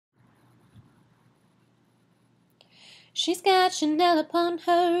She's got Chanel upon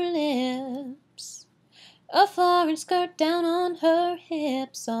her lips, a foreign skirt down on her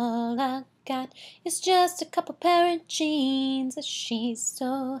hips. All I got is just a couple pair of jeans. She's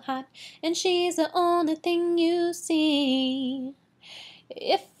so hot, and she's the only thing you see.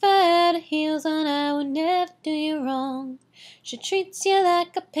 If I had heels on, I would never do you wrong. She treats you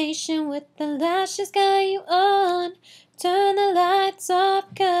like a patient with the lashes got you on. Turn the lights off,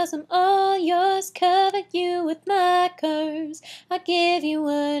 'cause I'm all yours. Cover you with my curves. I give you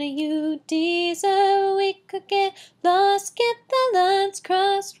what you deserve. We could get lost, get the lines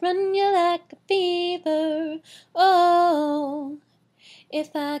crossed, run you like a fever. Oh,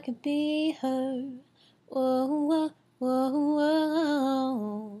 if I could be her. Oh, oh,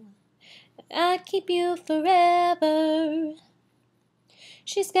 oh, I'd keep you forever.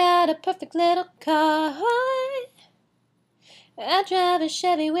 She's got a perfect little car. I drive a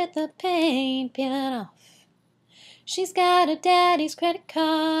Chevy with the paint peeling off. She's got her daddy's credit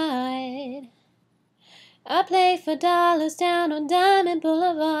card. I play for dollars down on Diamond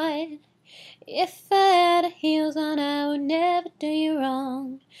Boulevard. If I had heels on, I would never do you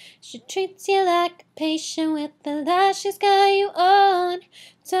wrong. She treats you like a patient with the lashes got you on.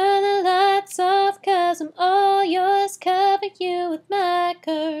 Turn the lights off, 'cause I'm all yours. Cover you with my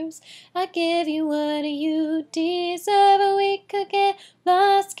curves. I give you what you deserve. We could get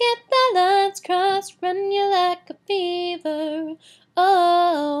lost, get the lines crossed, run you like a fever.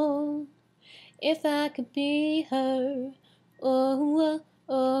 Oh, if I could be her. Oh,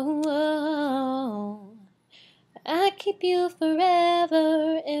 oh, oh, I'd keep you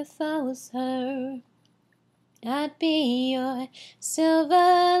forever if I was her. I'd be your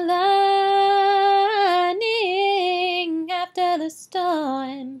silver lining after the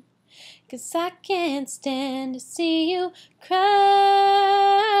storm, 'cause I can't stand to see you crying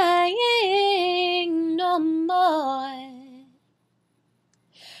no more.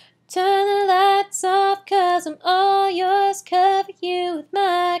 Turn the lights off, 'cause I'm all yours. Cover you with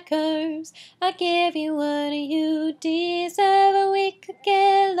my curves. I give you what you deserve. We could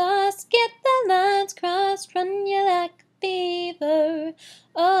get lost, get the lines crossed, run you like a fever.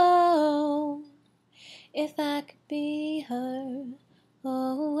 Oh, if I could be her.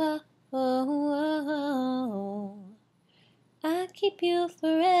 Oh, oh, oh, I'd keep you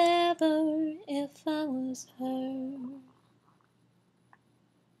forever if I was her.